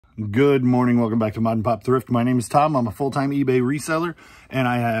Good morning. Welcome back to Mod and Pop Thrift. My name is Tom. I'm a full-time eBay reseller, and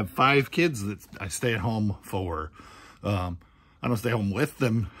I have 5 kids that I stay at home for. I don't stay home with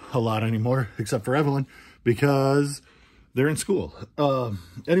them a lot anymore, except for Evelyn, because they're in school.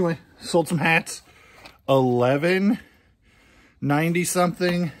 Anyway, sold some hats. $11.90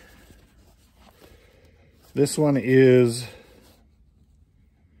 something. This one is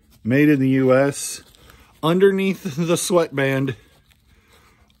made in the U.S. Underneath the sweatband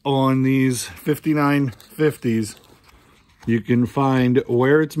on these 5950s, you can find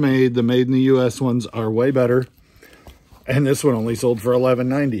where it's made. The made in the U.S. ones are way better. And this one only sold for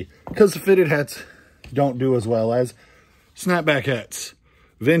 $11.90 because the fitted hats don't do as well as snapback hats.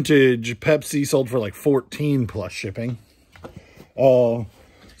 Vintage Pepsi sold for like $14 plus shipping. Sold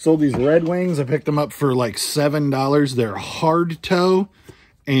these Red Wings. I picked them up for like $7. They're hard toe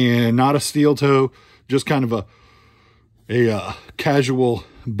and not a steel toe, just kind of a casual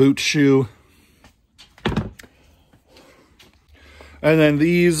boot shoe. And then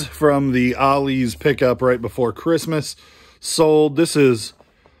these from the Ollie's pickup right before Christmas sold. This is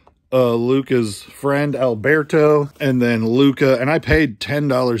Luca's friend Alberto, and then Luca, and I paid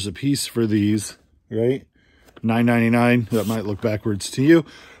 $10 a piece for these, right? $9.99. That might look backwards to you,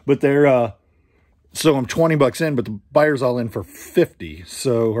 but they're so I'm 20 bucks in, but the buyer's all in for 50.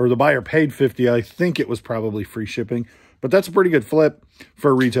 So, or the buyer paid 50. I think it was probably free shipping, but that's a pretty good flip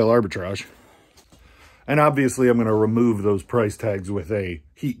for retail arbitrage. And obviously I'm going to remove those price tags with a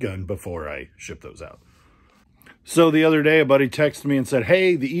heat gun before I ship those out. So the other day, a buddy texted me and said,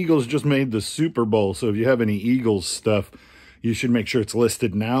 hey, the Eagles just made the Super Bowl. So if you have any Eagles stuff, you should make sure it's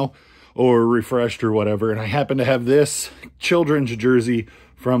listed now or refreshed or whatever. And I happen to have this children's jersey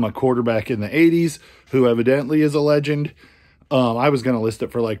from a quarterback in the 80s who evidently is a legend. I was going to list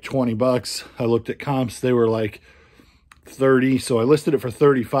it for like 20 bucks. I looked at comps. They were like 30. So I listed it for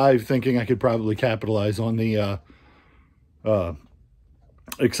 35, thinking I could probably capitalize on the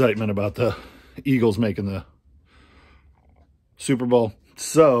excitement about the Eagles making the Super Bowl.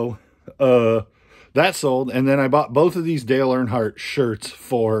 So that sold. And then I bought both of these Dale Earnhardt shirts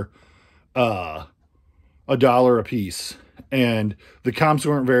for $1 a piece. And the comps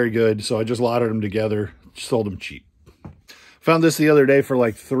weren't very good, so I just lotted them together, sold them cheap. Found this the other day for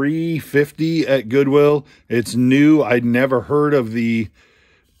like $3.50 at Goodwill. It's new. I'd never heard of the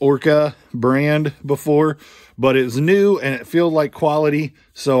Orca brand before, but it's new and it feels like quality.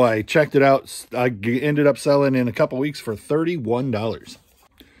 So I checked it out. I ended up selling in a couple weeks for $31.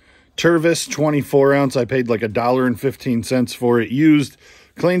 Tervis 24 ounce. I paid like $1.15 for it used.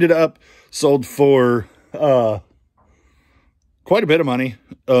 Cleaned it up. Sold for quite a bit of money.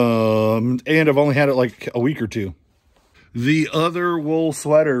 And I've only had it like a week or two. The other wool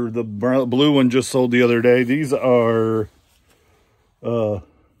sweater, the blue one, just sold the other day. These are the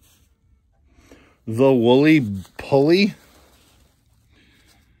Woolly Pulley.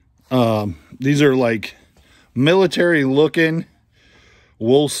 These are like military looking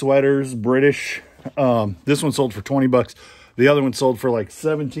wool sweaters, British. This one sold for 20 bucks. The other one sold for like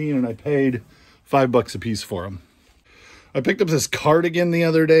 17, and I paid $5 a piece for them. I picked up this cardigan the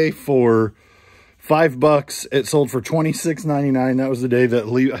other day for $5. It sold for $26.99. That was the day that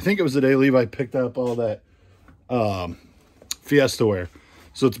I think it was the day Levi picked up all that Fiesta wear.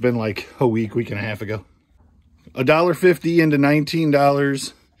 So it's been like a week and a half ago. $1.50 into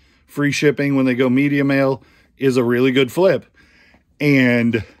 $19. Free shipping when they go media mail is a really good flip.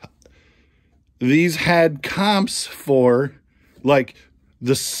 And these had comps for like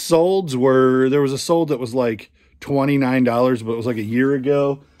the solds were, there was a sold that was like $29, but it was like a year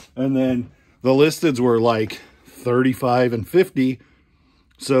ago. And then the listeds were like $35 and $50.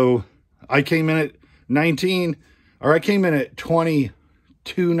 So I came in at 19, or I came in at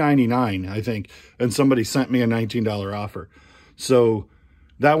 $22.99, I think. And somebody sent me a $19 offer. So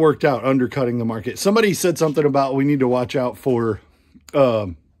that worked out, undercutting the market. Somebody said something about we need to watch out for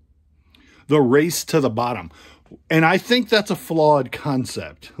the race to the bottom. And I think that's a flawed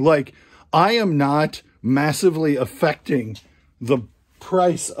concept. Like, I am not massively affecting the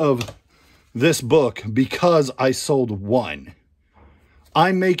price of this book because I sold one.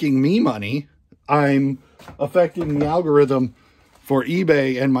 I'm making me money. I'm affecting the algorithm for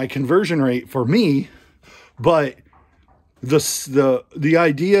eBay and my conversion rate for me. But the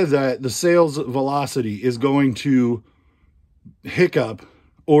idea that the sales velocity is going to hiccup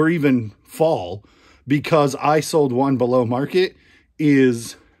or even fall because I sold one below market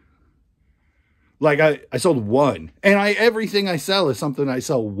is like, I sold one, and everything I sell is something I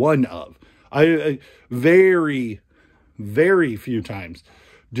sell one of. I very, very few times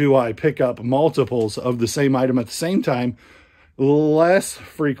do I pick up multiples of the same item at the same time. less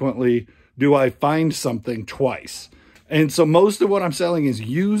frequently do I find something twice. And so most of what I'm selling is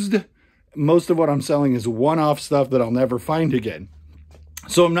used. Most of what I'm selling is one-off stuff that I'll never find again.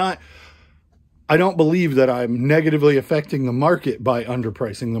 So I don't believe that I'm negatively affecting the market by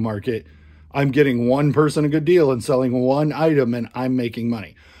underpricing the market. I'm getting one person a good deal and selling one item and I'm making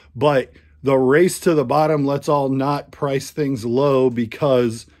money. But the race to the bottom, let's all not price things low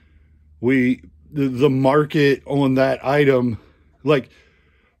because the market on that item, like,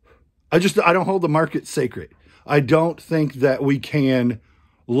 I don't hold the market sacred. I don't think that we can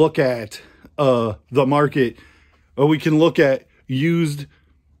look at the market, or we can look at used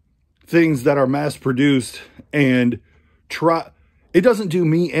things that are mass produced and try. It doesn't do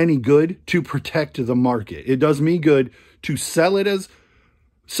me any good to protect the market. It does me good to sell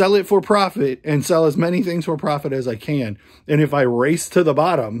it for profit and sell as many things for profit as I can. And if I race to the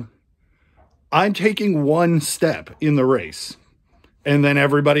bottom, I'm taking one step in the race. And then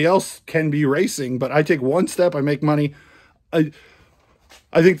everybody else can be racing, but I take one step, I make money. I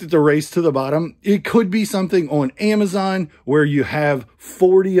think that the race to the bottom, it could be something on Amazon where you have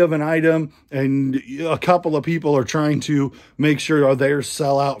 40 of an item and a couple of people are trying to make sure theirs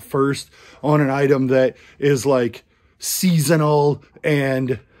sell out first on an item that is like seasonal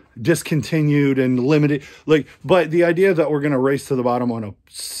and discontinued and limited. But the idea that we're going to race to the bottom on a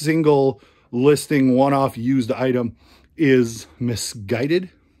single listing, one-off used item is misguided.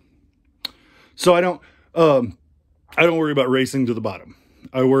 So I don't worry about racing to the bottom.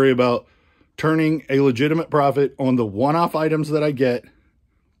 I worry about turning a legitimate profit on the one-off items that I get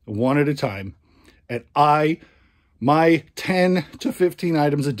one at a time. And my 10 to 15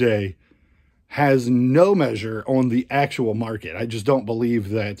 items a day has no measure on the actual market. I just don't believe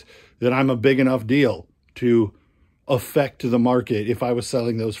that I'm a big enough deal to affect the market. If I was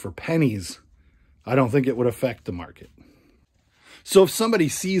selling those for pennies, I don't think it would affect the market. So if somebody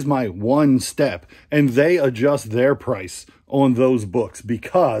sees my one step and they adjust their price on those books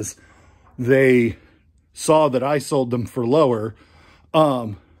because they saw that I sold them for lower,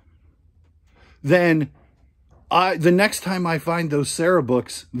 then the next time I find those Sarah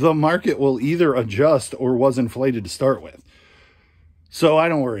books, the market will either adjust or was inflated to start with. So I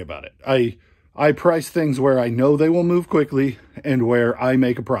don't worry about it. I price things where I know they will move quickly and where I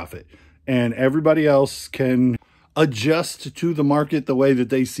make a profit. And everybody else can adjust to the market the way that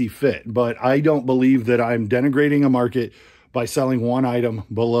they see fit. But I don't believe that I'm denigrating a market by selling one item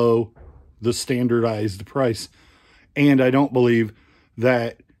below the standardized price. And I don't believe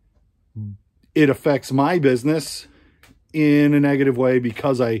that it affects my business in a negative way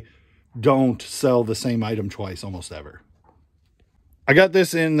because I don't sell the same item twice almost ever. I got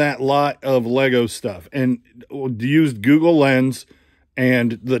this in that lot of Lego stuff and used Google Lens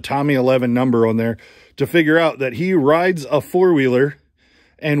and the Tommy 11 number on there to figure out that he rides a four-wheeler,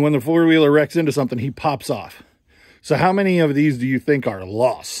 and when the four-wheeler wrecks into something, he pops off. So how many of these do you think are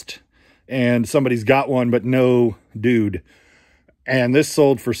lost? And somebody's got one, but no dude. And this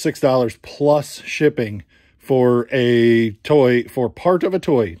sold for $6 plus shipping for a toy, for part of a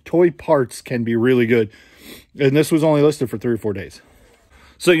toy. Toy parts can be really good. And this was only listed for 3 or 4 days.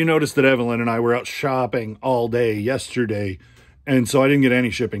 So you noticed that Evelyn and I were out shopping all day yesterday, and so I didn't get any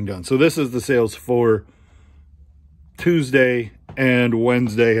shipping done. So this is the sales for Tuesday and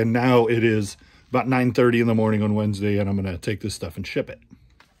Wednesday, and now it is about 9:30 in the morning on Wednesday, and I'm going to take this stuff and ship it.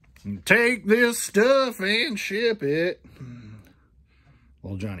 Take this stuff and ship it.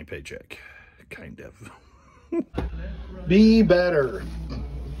 Well, Johnny Paycheck, kind of. Be Better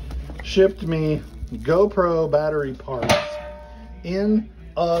shipped me GoPro battery parts in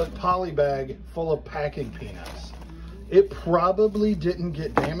a poly bag full of packing peanuts. It probably didn't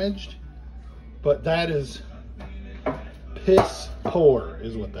get damaged, but that is piss poor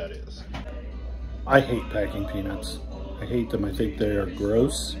is what that is. I hate packing peanuts. I hate them. I think they are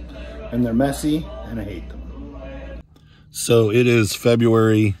gross and they're messy and I hate them. So it is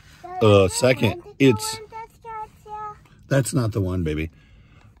February 2nd. That's not the one, baby.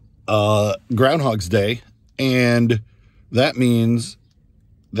 Groundhog's Day. And that means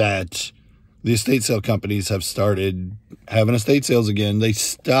that the estate sale companies have started having estate sales again.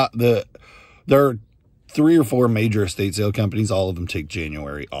 There are 3 or 4 major estate sale companies. All of them take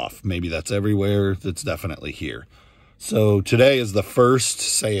January off. Maybe that's everywhere. That's definitely here. So today is the first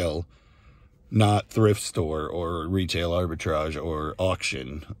sale, not thrift store or retail arbitrage or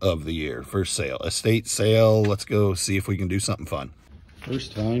auction of the year. First sale, estate sale. Let's go see if we can do something fun.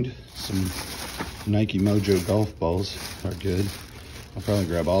 First find, some Nike Mojo golf balls are good. I'll probably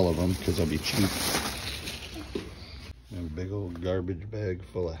grab all of them because they'll be cheap. And a big old garbage bag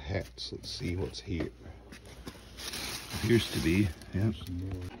full of hats. Let's see what's here. Appears to be, yeah.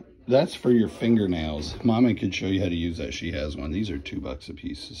 That's for your fingernails. Mama could show you how to use that. She has one. These are $2 a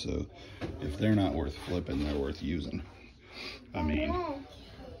piece, so if they're not worth flipping, they're worth using. I mean,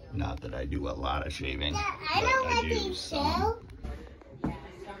 not that I do a lot of shaving, but I do some.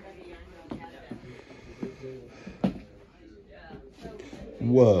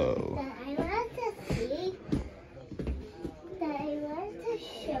 Whoa. I want to see. I want to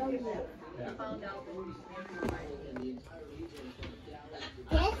show you.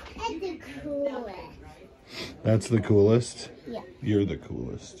 This is the coolest. That's the coolest? Yeah. You're the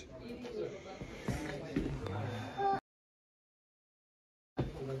coolest.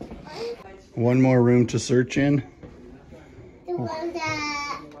 One more room to search in. The one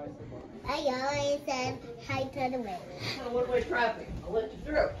that I always said hi to the way. One-way traffic. I'll let you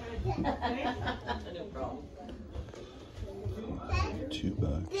through. No problem.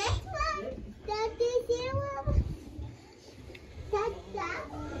 $2. This one, that is your one. That's that.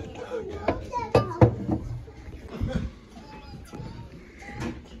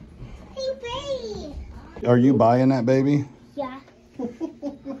 Hey, baby. Are you buying that baby? Yeah.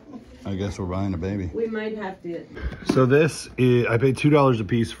 I guess we're buying a baby. We might have to. So this is, I paid $2 a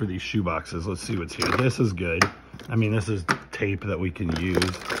piece for these shoe boxes. Let's see what's here. This is good. I mean, this is tape that we can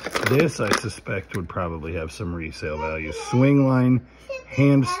use. This, I suspect, would probably have some resale value. Swing line,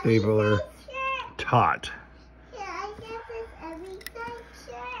 hand stapler, tot.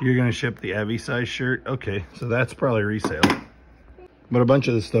 You're gonna ship the Evie size shirt? Okay, so that's probably resale. But a bunch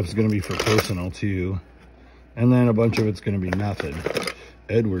of this stuff's gonna be for personal too. And then a bunch of it's gonna be nothing.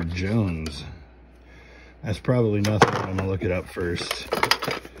 Edward Jones. That's probably nothing. I'm gonna look it up first.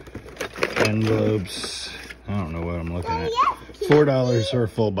 Envelopes. I don't know what I'm looking at. $4 for a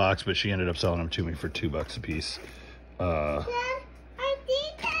full box, but she ended up selling them to me for $2 a piece. So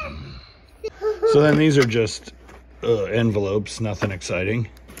then these are just envelopes, nothing exciting.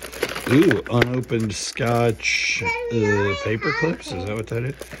 Ooh, unopened Scotch paper clips. Is that what that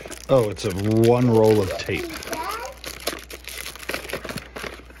is? Oh, it's a one roll of tape.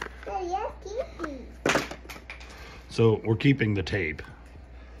 So we're keeping the tape.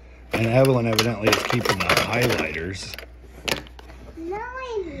 And Evelyn evidently is keeping the highlighters. No,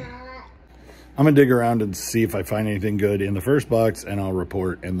 I'm not. I'm gonna dig around and see if I find anything good in the first box, and I'll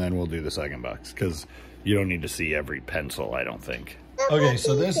report, and then we'll do the second box, because you don't need to see every pencil, I don't think. Okay,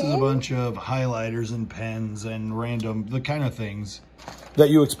 so this is a bunch of highlighters and pens and random, the kind of things that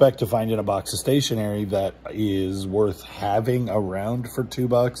you expect to find in a box of stationery that is worth having around for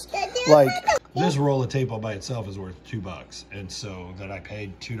 $2. Like, this roll of tape all by itself is worth $2. And so that I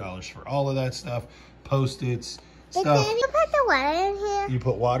paid $2 for all of that stuff, Post-its, stuff. Did you put the water in here? You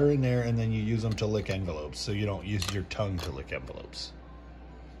put water in there and then you use them to lick envelopes, so you don't use your tongue to lick envelopes.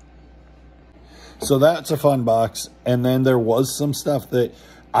 So that's a fun box. And then there was some stuff that,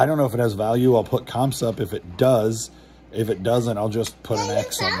 I don't know if it has value. I'll put comps up if it does. If it doesn't, I'll just put an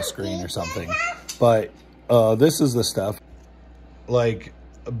X on the screen or something. But this is the stuff. Like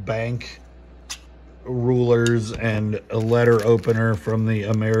bank rulers and a letter opener from the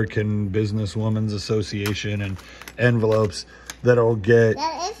American Businesswomen's Association and envelopes that'll get,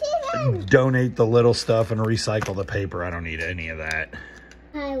 donate the little stuff and recycle the paper. I don't need any of that.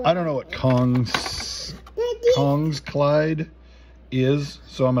 I don't know what Kong's Clyde is,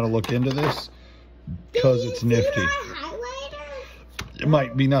 so I'm going to look into this because it's nifty. It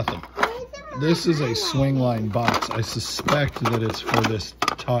might be nothing. This is a swing line box. I suspect that it's for this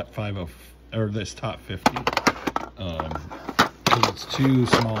Tot 50 or this Tot 50 because it's too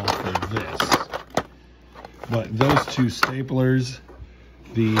small for this. But those two staplers,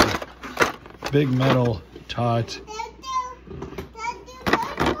 the big metal Tot,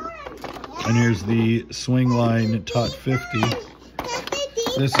 and here's the swing line Tot 50.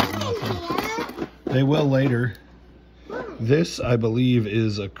 This is nothing. They will later. This, I believe,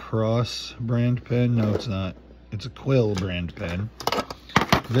 is a Cross brand pen. No, it's not. It's a Quill brand pen.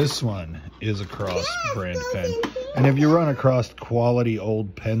 This one is a Cross brand pen. And if you run across quality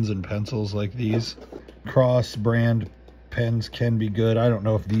old pens and pencils like these, Cross brand pens can be good. I don't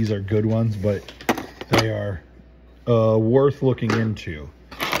know if these are good ones, but they are worth looking into.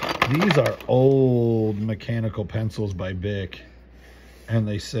 These are old mechanical pencils by Bic, and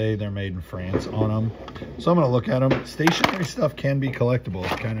they say they're made in France on them. So I'm going to look at them. Stationary stuff can be collectible.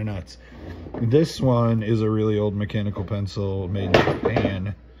 It's kind of nuts. This one is a really old mechanical pencil made in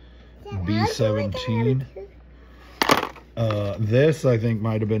Japan. B17. This, I think,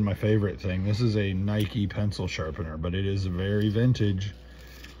 might have been my favorite thing. This is a Nike pencil sharpener, but it is very vintage.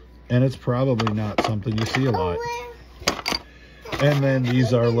 And it's probably not something you see a lot. And then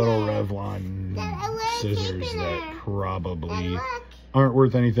these are little Revlon scissors keeping that her. probably And look. aren't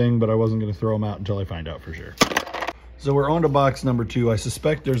worth anything, but I wasn't going to throw them out until I find out for sure. So we're on to box number 2. I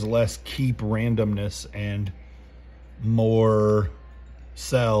suspect there's less keep randomness and more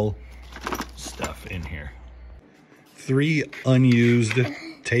sell stuff in here. 3 unused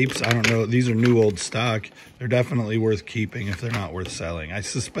tapes. I don't know. These are new old stock. They're definitely worth keeping if they're not worth selling. I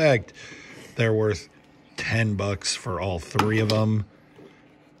suspect they're worth $10 for all 3 of them.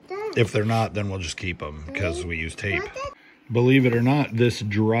 If they're not, then we'll just keep them because we use tape. Believe it or not, this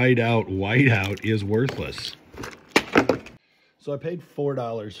dried out whiteout is worthless. So I paid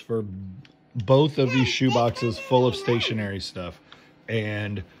 $4 for both of these shoe boxes full of stationery stuff.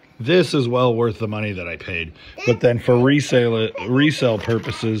 And this is well worth the money that I paid. But then for resale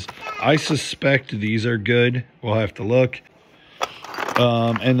purposes, I suspect these are good. We'll have to look.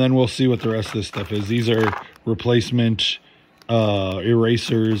 And then we'll see what the rest of this stuff is. These are replacement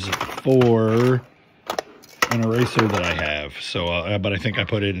erasers for an eraser that I have. So, but I think I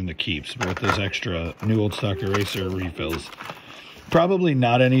put it into keeps with those extra new old stock eraser refills. Probably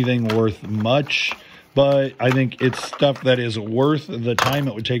not anything worth much, but I think it's stuff that is worth the time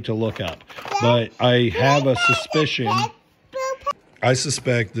it would take to look up. But I have a suspicion. I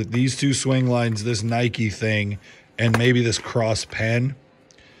suspect that these 2 swing lines, this Nike thing, and maybe this cross pen,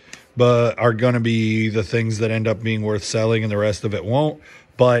 but are going to be the things that end up being worth selling, and the rest of it won't.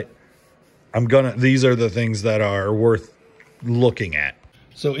 But these are the things that are worth looking at.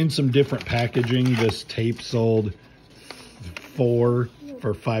 So in some different packaging, this tape sold for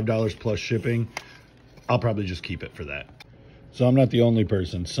 $5 plus shipping. I'll probably just keep it for that. So I'm not the only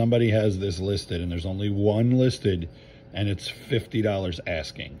person. Somebody has this listed, and there's only one listed, and it's $50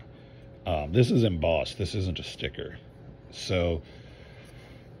 asking. This is embossed. This isn't a sticker. So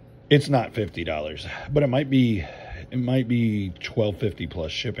it's not $50, but it might be $12.50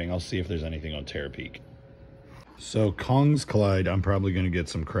 plus shipping. I'll see if there's anything on Terapeak. So Kong's Clyde, I'm probably going to get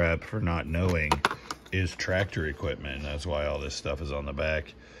some crap for not knowing, is tractor equipment. That's why all this stuff is on the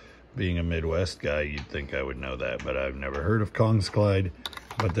back. Being a Midwest guy, you'd think I would know that, but I've never heard of Kong's Clyde.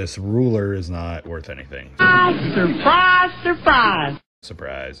 But this ruler is not worth anything. Surprise, surprise.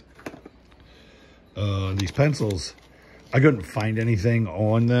 Surprise. These pencils, I couldn't find anything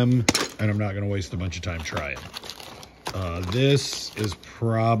on them, and I'm not going to waste a bunch of time trying. This is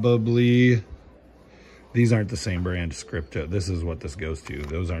probably... These aren't the same brand, Scripto. This is what this goes to.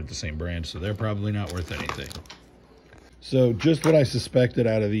 Those aren't the same brand, so they're probably not worth anything. So just what I suspected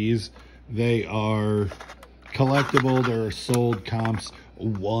out of these, they are collectible. They're sold comps.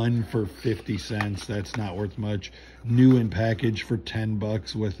 1 for 50 cents. That's not worth much. New in package for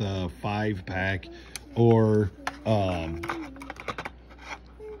 $10 with a 5-pack, or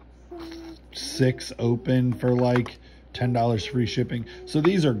 6 open for like $10 free shipping. So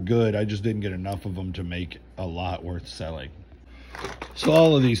these are good. I just didn't get enough of them to make a lot worth selling. So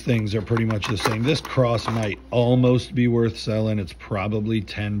all of these things are pretty much the same. This cross might almost be worth selling. It's probably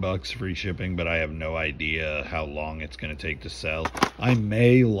 $10 free shipping, but I have no idea how long it's going to take to sell. I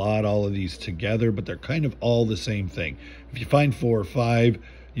may lot all of these together, but they're kind of all the same thing. If you find 4 or 5,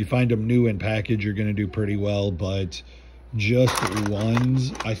 you find them new in package, you're going to do pretty well. But just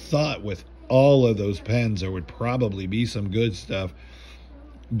ones, I thought with all of those pens there would probably be some good stuff,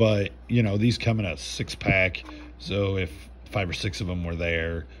 but you know, these come in a 6-pack, so if 5 or 6 of them were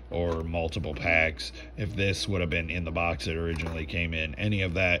there, or multiple packs, if this would have been in the box it originally came in, any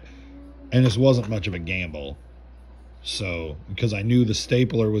of that, and this wasn't much of a gamble. So because I knew the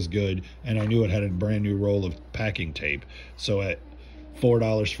stapler was good, and I knew it had a brand new roll of packing tape, so at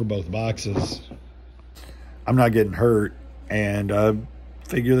 $4 for both boxes, I'm not getting hurt, and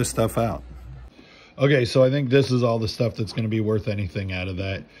figure this stuff out. Okay, so I think this is all the stuff that's going to be worth anything out of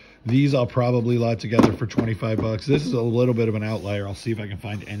that. These I'll probably lot together for $25. This is a little bit of an outlier. I'll see if I can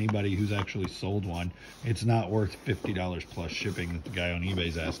find anybody who's actually sold one. It's not worth $50 plus shipping that the guy on eBay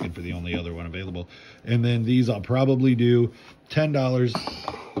is asking for the only other one available. And then these I'll probably do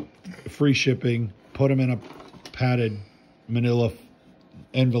 $10 free shipping, put them in a padded manila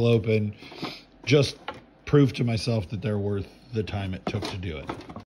envelope, and just prove to myself that they're worth the time it took to do it.